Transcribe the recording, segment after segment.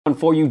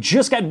For you,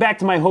 just got back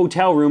to my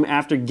hotel room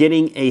after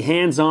getting a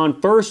hands-on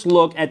first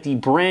look at the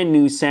brand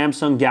new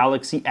Samsung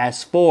Galaxy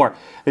S4.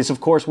 This, of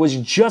course, was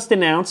just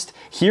announced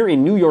here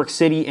in New York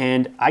City,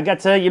 and I got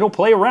to,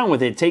 play around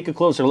with it, take a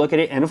closer look at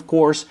it, and of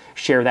course,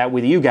 share that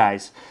with you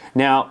guys.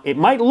 Now, it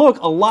might look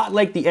a lot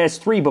like the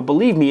S3, but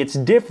believe me, it's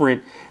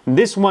different.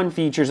 This one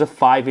features a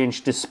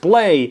 5-inch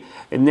display.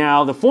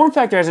 Now, the form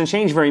factor hasn't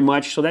changed very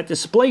much, so that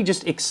display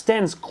just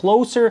extends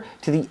closer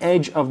to the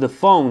edge of the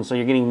phone, so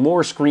you're getting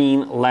more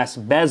screen, less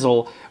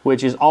bezel,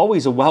 which is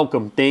always a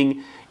welcome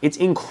thing. It's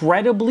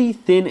incredibly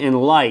thin and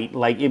light.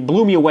 Like, it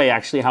blew me away,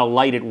 actually, how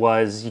light it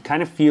was. You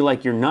kind of feel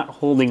like you're not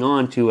holding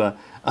on to a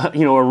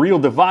real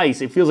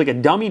device. It feels like a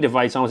dummy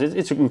device almost.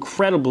 It's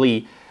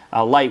incredibly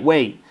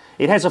lightweight.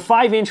 It has a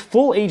 5-inch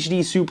Full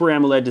HD Super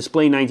AMOLED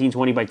display,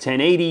 1920 by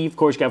 1080. Of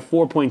course, you got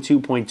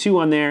 4.2.2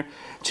 on there,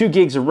 2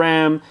 gigs of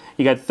RAM.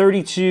 You got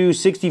 32,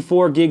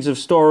 64 gigs of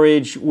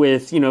storage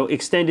with,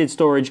 extended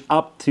storage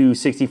up to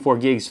 64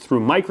 gigs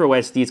through micro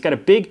SD. It's got a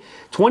big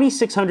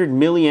 2600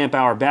 milliamp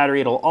hour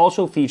battery. It'll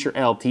also feature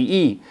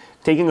LTE.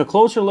 Taking a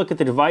closer look at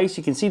the device,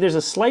 you can see there's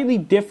a slightly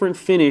different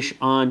finish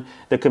on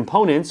the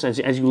components. As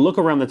you look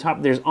around the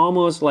top, there's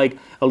almost like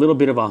a little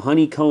bit of a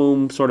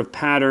honeycomb sort of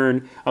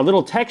pattern, a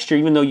little texture,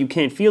 even though you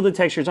can't feel the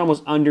texture, it's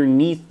almost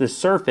underneath the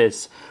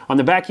surface. On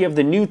the back, you have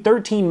the new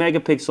 13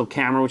 megapixel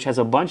camera, which has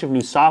a bunch of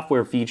new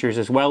software features,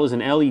 as well as an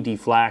LED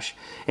flash.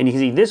 And you can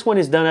see this one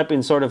is done up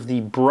in sort of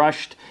the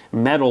brushed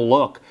metal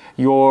look.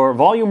 Your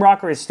volume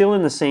rocker is still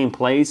in the same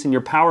place, and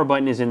your power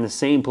button is in the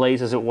same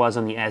place as it was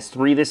on the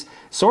S3. This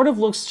sort of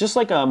looks just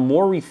like a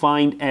more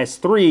refined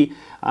S3.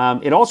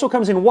 It also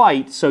comes in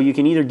white, so you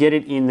can either get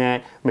it in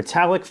that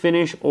metallic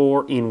finish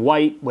or in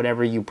white,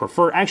 whatever you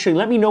prefer. Actually,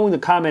 let me know in the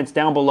comments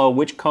down below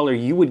which color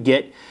you would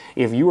get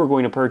if you were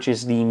going to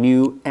purchase the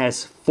new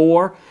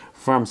S4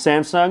 from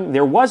Samsung.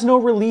 There was no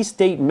release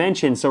date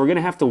mentioned, so we're going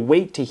to have to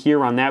wait to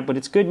hear on that, but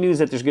it's good news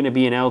that there's going to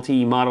be an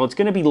LTE model. It's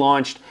going to be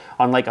launched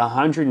on like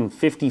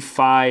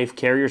 155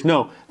 carriers.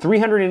 No,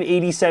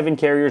 387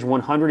 carriers,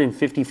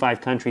 155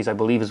 countries, I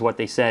believe is what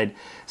they said.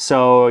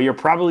 So you're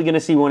probably going to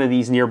see one of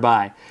these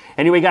nearby.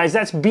 Anyway, guys,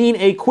 that's been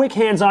a quick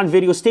hands-on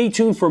video. Stay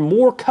tuned for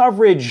more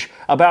coverage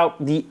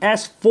about the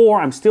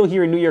S4. I'm still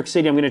here in New York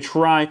City. I'm going to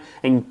try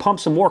and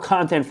pump some more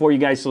content for you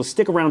guys, so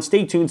stick around,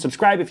 stay tuned,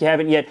 subscribe if you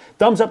haven't yet.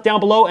 Thumbs up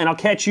down below, and I'll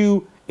catch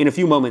you in a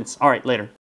few moments. All right, later.